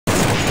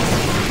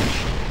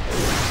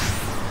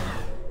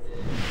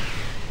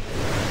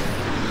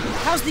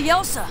How's the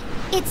Elsa?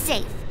 It's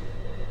safe.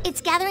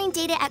 It's gathering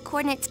data at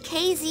coordinates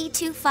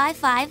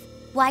KZ255,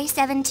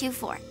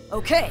 Y724.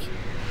 Okay.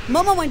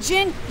 Momo and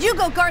Jin, you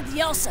go guard the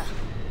Elsa.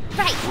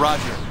 Right.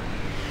 Roger.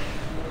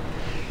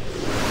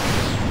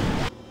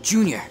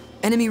 Junior,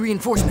 enemy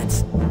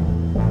reinforcements.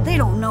 They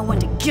don't know when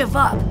to give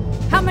up.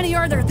 How many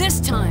are there this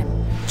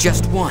time?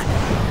 Just one.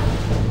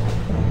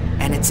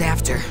 And it's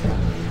after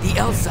the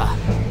Elsa.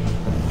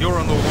 You're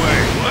on the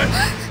way.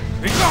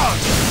 What? Be gone!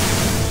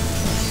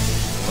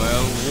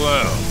 Well,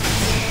 well.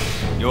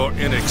 Your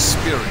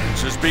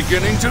inexperience is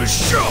beginning to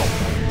show!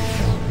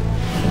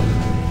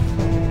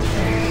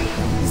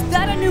 Is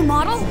that a new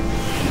model?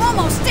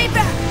 Momo, stay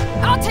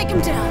back! I'll take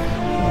him down!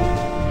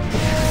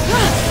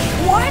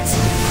 What?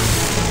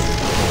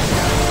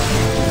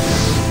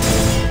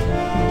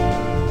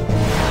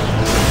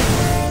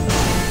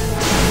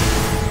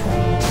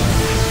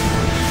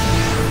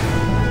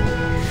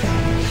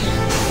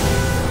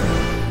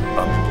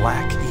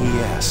 Black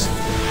ES.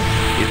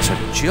 Its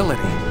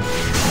agility.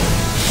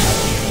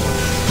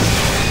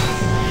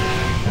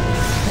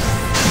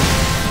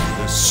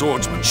 The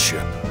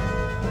swordsmanship.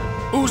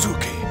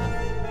 Uzuki.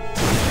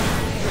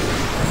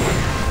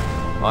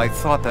 I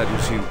thought that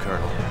was you,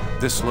 Colonel.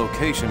 This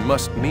location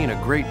must mean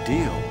a great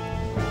deal,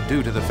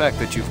 due to the fact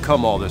that you've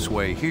come all this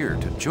way here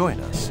to join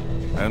us.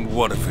 And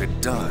what if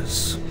it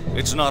does?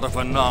 It's not a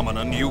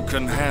phenomenon you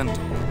can handle,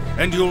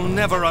 and you'll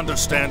never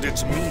understand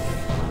its meaning.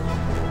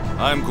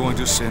 I'm going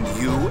to send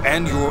you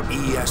and your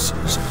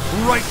ESs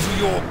right to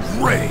your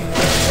grave.